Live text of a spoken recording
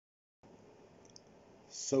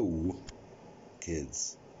So,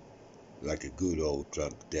 kids, like a good old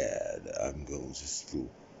drunk dad, I'm going to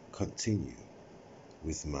continue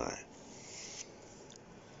with my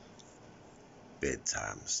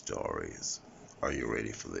bedtime stories. Are you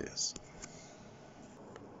ready for this?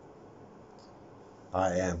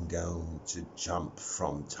 I am going to jump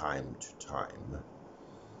from time to time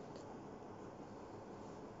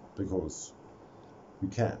because we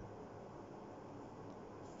can.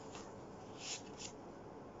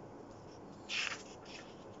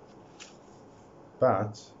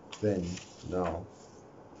 But then, now,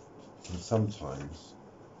 and sometimes,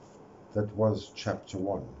 that was chapter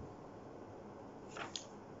 1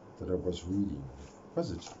 that I was reading.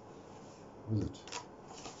 Was it? Was it?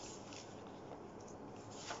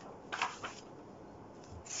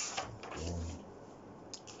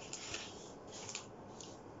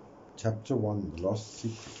 Chapter 1, The Lost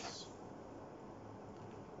Secrets.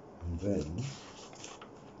 And then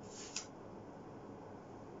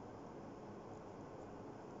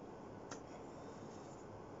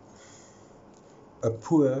a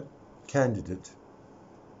poor candidate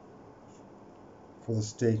for the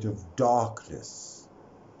state of darkness.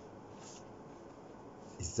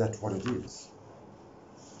 Is that what it is?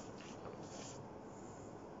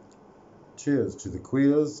 Cheers to the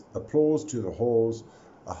queers, applause to the whores,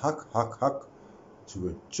 a huck, huck, huck to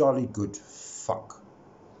a jolly good fuck.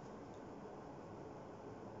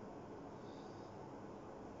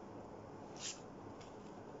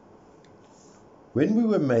 When we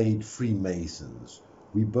were made Freemasons,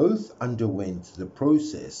 we both underwent the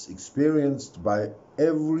process experienced by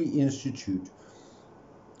every institute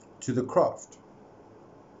to the craft.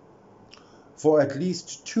 For at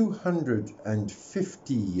least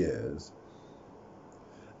 250 years,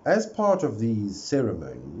 as part of these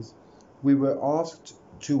ceremonies, we were asked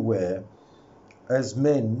to wear, as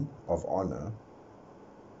men of honor,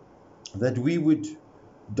 that we would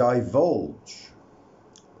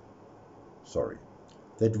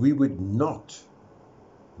not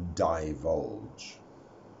divulge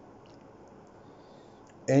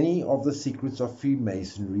any of the secrets of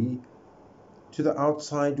Freemasonry to the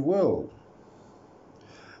outside world.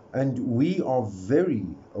 And we are very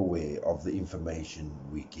aware of the information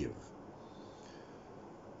we give.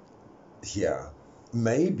 Here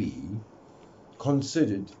may be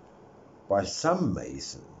considered by some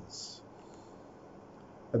Masons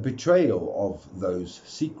a betrayal of those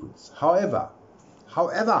secrets. However,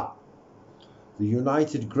 the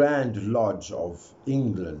United Grand Lodge of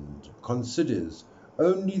England considers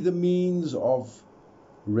only the means of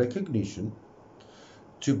recognition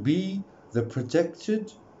to be the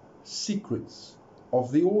protected secrets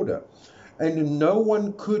of the order, and no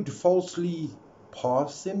one could falsely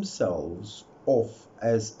pass themselves off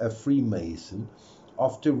as a Freemason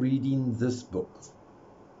after reading this book.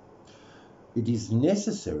 It is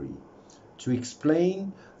necessary to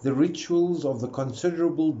explain the rituals of the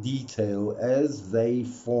considerable detail as they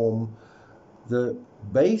form the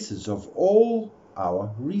basis of all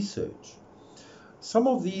our research. Some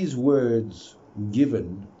of these words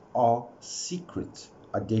given are secret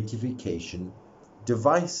identification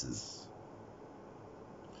devices,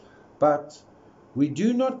 but we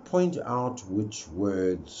do not point out which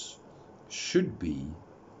words should be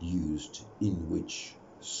used in which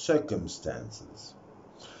circumstances.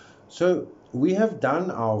 So we have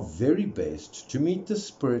done our very best to meet the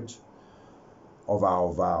spirit of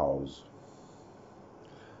our vows.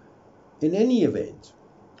 In any event,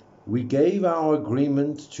 we gave our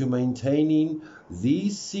agreement to maintaining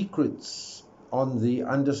these secrets on the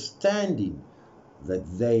understanding that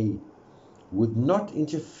they would not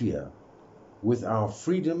interfere with our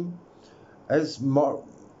freedom as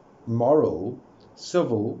moral,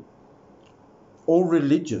 civil, or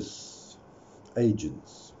religious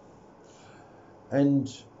agents,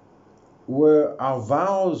 and were our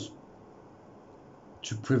vows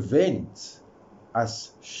to prevent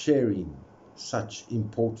us sharing such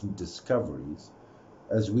important discoveries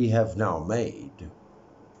as we have now made.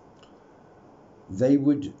 They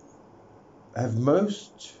would have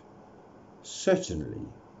most certainly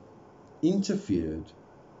interfered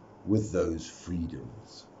with those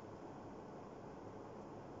freedoms.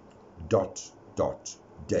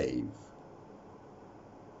 Dave.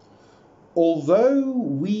 Although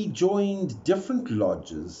we joined different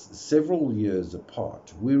lodges several years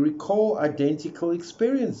apart, we recall identical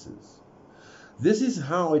experiences. This is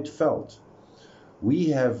how it felt. We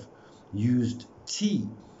have used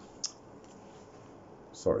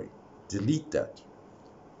delete that.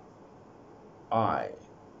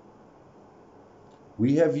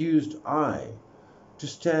 We have used I to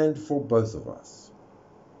stand for both of us.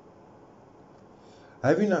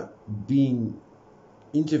 having been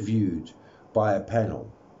interviewed by a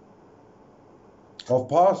panel of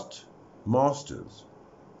past masters,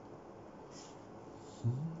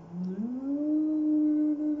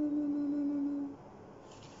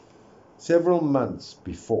 several months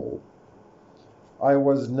before, I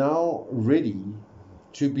was now ready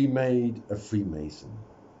to be made a Freemason.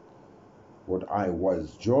 What I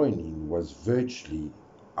was joining was virtually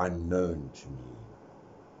unknown to me.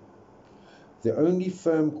 The only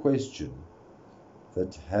firm question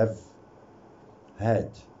that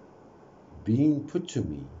had been put to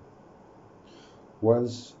me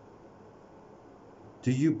was,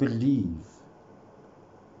 do you believe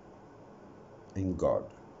in God?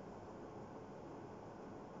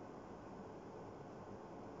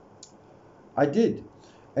 I did,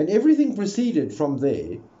 and everything proceeded from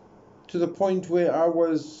there to the point where I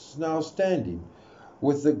was now standing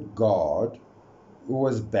with the guard who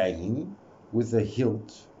was banging with the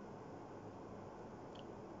hilt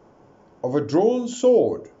of a drawn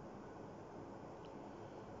sword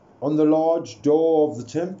on the large door of the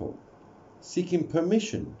temple, seeking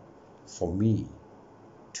permission for me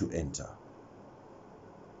to enter.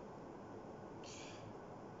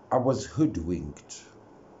 I was hoodwinked.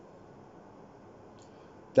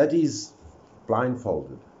 That is,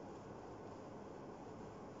 blindfolded,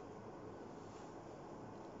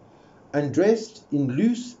 and dressed in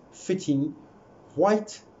loose-fitting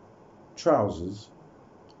white trousers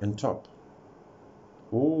and top.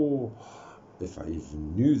 Oh, if I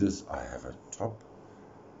even knew this, I have a top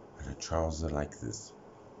and a trouser like this.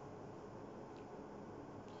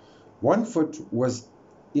 One foot was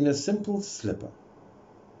in a simple slipper.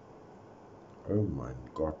 Oh my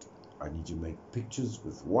God, I need to make pictures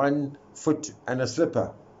with 1 foot and a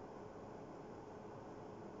slipper.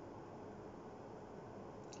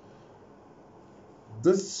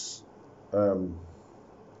 This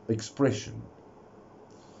expression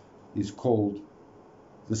is called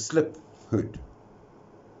the slip hood.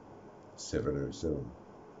 707.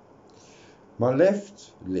 My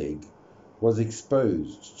left leg was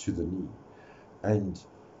exposed to the knee and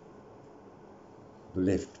the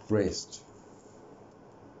left breast.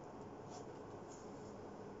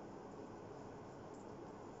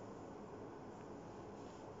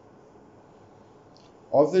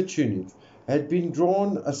 Of the tunic had been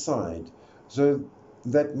drawn aside so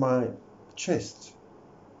that my chest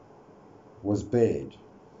was bared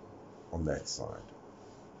on that side.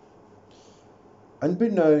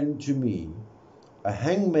 Unbeknown to me, a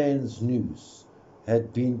hangman's noose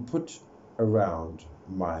had been put around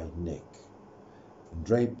my neck and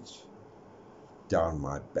draped down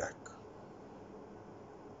my back.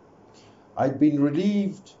 I'd been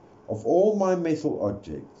relieved of all my metal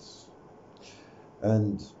objects,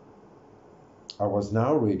 and I was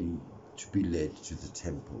now ready to be led to the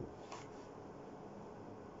temple.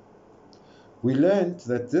 We learned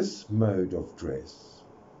that this mode of dress,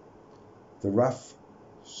 the rough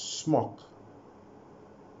smock,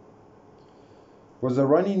 was a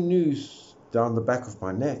running noose down the back of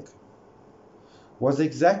my neck, was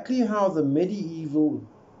exactly how the medieval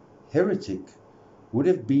heretic would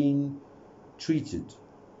have been treated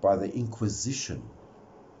by the Inquisition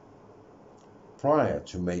prior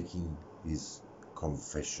to making his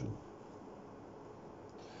confession.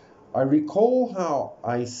 I recall how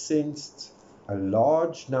I sensed a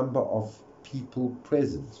large number of people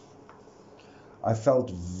present. I felt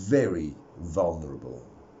very vulnerable.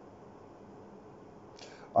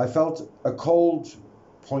 I felt a cold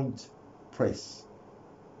point press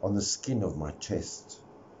on the skin of my chest.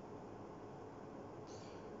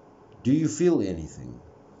 Do you feel anything?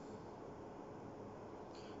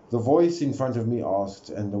 The voice in front of me asked,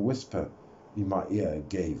 and the whisper in my ear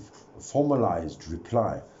gave a formalized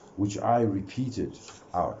reply, which I repeated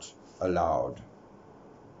out aloud.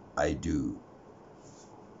 I do.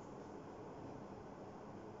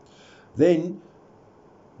 Then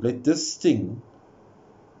let this sting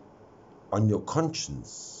on your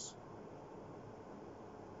conscience,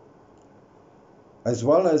 as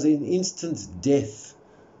well as in instant death,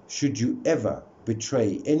 should you ever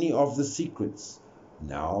betray any of the secrets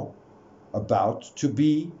now about to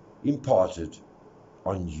be imparted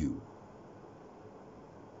on you.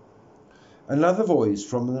 Another voice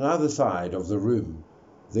from another side of the room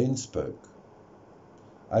then spoke.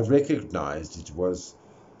 I recognized it was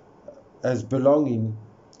as belonging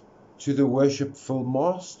to the worshipful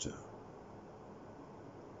master.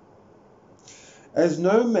 As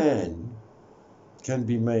no man can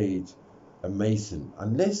be made a mason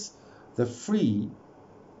unless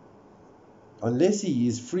he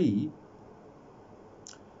is free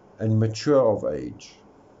and mature of age.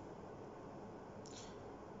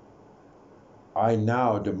 I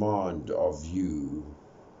now demand of you,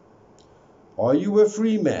 are you a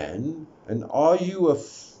free man, and are you of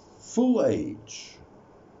full age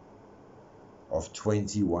of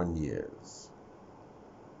 21 years?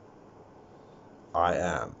 I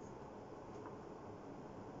am.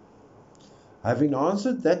 Having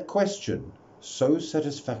answered that question so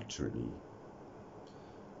satisfactorily,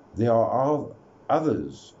 there are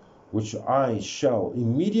others which I shall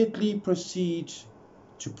immediately proceed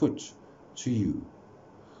to put to you,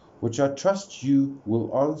 which I trust you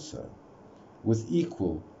will answer with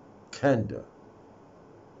equal candor.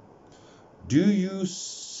 Do you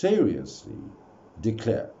seriously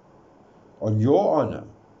declare on your honor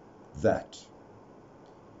that,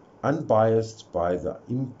 unbiased by the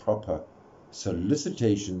improper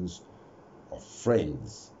solicitations of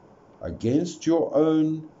friends against your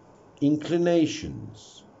own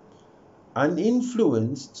inclinations,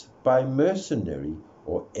 uninfluenced by mercenary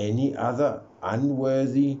or any other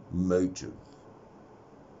unworthy motive,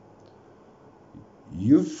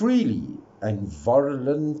 you freely and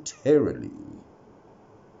voluntarily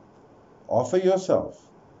offer yourself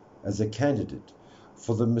as a candidate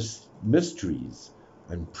for the mysteries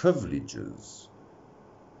and privileges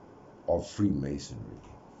of Freemasonry?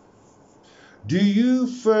 Do you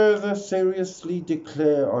further seriously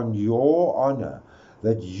declare on your honor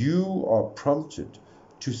that you are prompted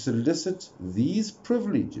to solicit these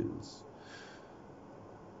privileges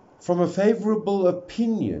from a favorable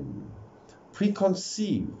opinion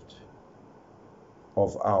preconceived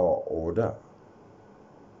of our order,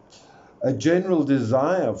 a general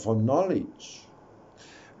desire for knowledge,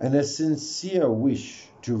 and a sincere wish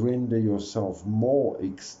to render yourself more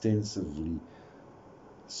extensively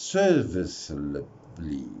serviceably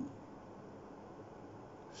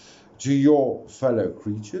to your fellow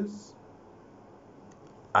creatures?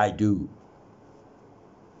 I do.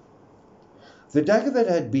 The dagger that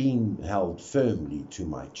had been held firmly to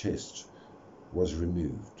my chest was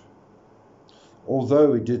removed,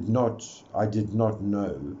 although I did not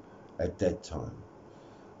know at that time.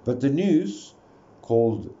 But the noose,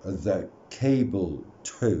 called the cable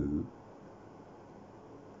tow,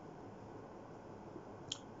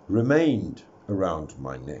 remained around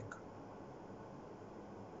my neck.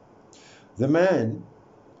 The man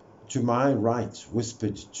to my right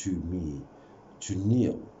whispered to me to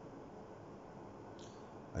kneel,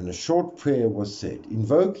 and a short prayer was said,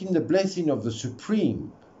 invoking the blessing of the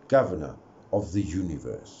Supreme Governor of the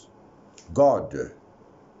universe, God,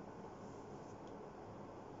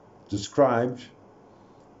 described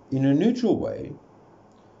in a neutral way,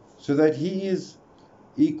 so that he is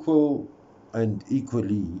equal and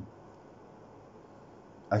equally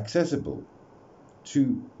accessible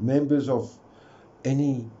to members of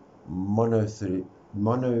any monotheistic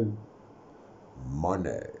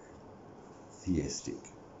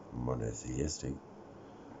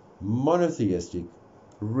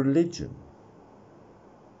religion.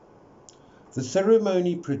 The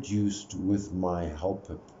ceremony produced, with my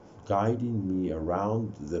helper guiding me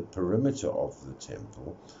around the perimeter of the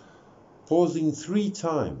temple, pausing 3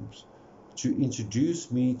 times to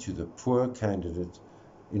introduce me to the poor candidate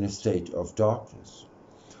in a state of darkness.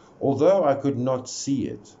 Although I could not see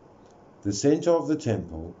it, the center of the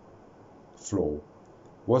temple floor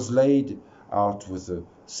was laid out with a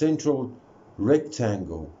central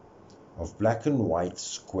rectangle of black and white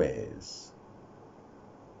squares.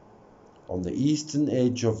 On the eastern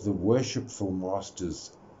edge of the worshipful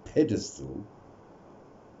master's pedestal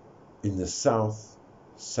in the south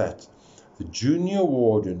sat the junior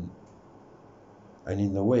warden, and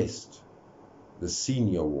in the west the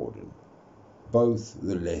senior warden, both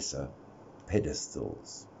the lesser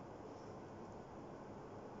pedestals.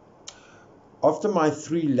 After my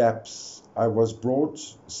 3 laps, I was brought,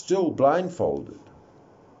 still blindfolded,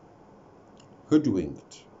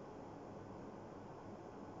 hoodwinked,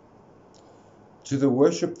 to the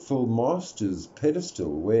worshipful master's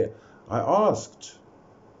pedestal, where I asked,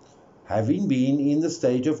 having been in the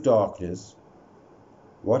state of darkness,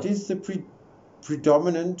 what is the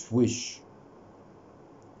predominant wish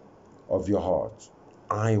of your heart?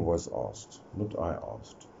 I was asked, not I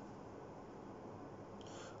asked.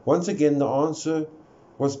 Once again the answer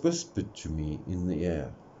was whispered to me in the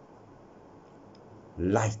air.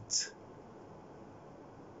 Light.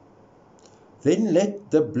 Then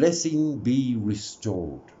let the blessing be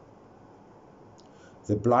restored.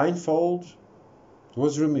 The blindfold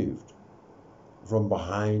was removed from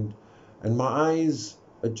behind, and my eyes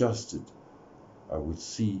adjusted. I would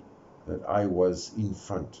see that I was in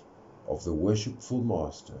front of the worshipful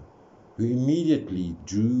master, who immediately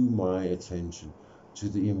drew my attention to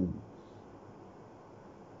the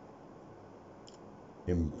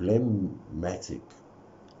emblematic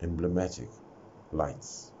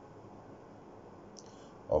lights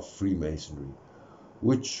of Freemasonry,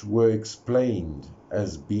 which were explained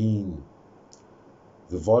as being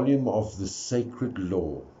the volume of the sacred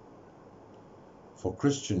law. For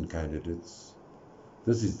Christian candidates,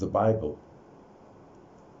 this is the Bible,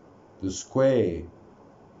 the square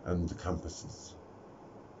and the compasses.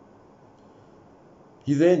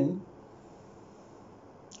 He then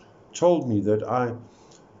told me that I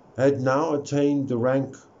had now attained the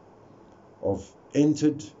rank of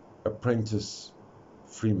entered apprentice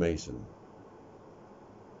Freemason,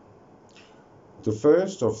 the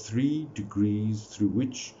first of 3 degrees through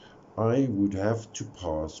which I would have to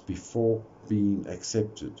pass before being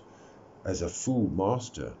accepted as a full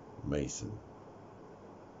master Mason.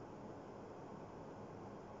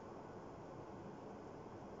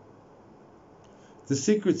 The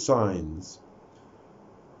secret signs,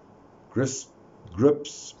 grips,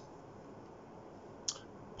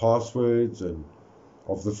 passwords, and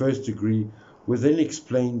of the first degree were then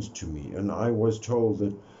explained to me, and I was told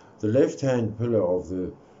that the left-hand pillar of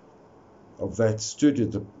that stood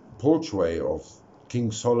at the porchway of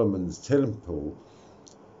King Solomon's temple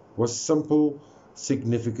was simple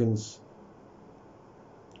significance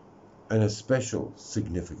and a special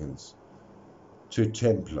significance to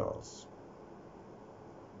Templars.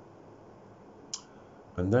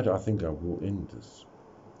 And that, I think, I will end this.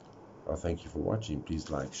 I thank you for watching. Please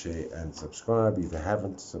like, share, and subscribe if you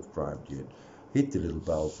haven't subscribed yet. Hit the little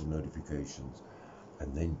bell for notifications,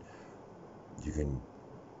 and then you can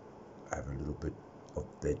have a little bit of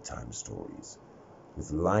bedtime stories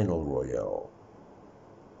with Lionel Royale.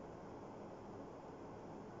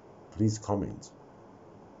 Please comment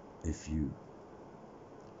if you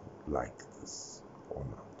like this or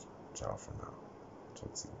not. Ciao for now.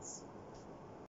 Tot ziens.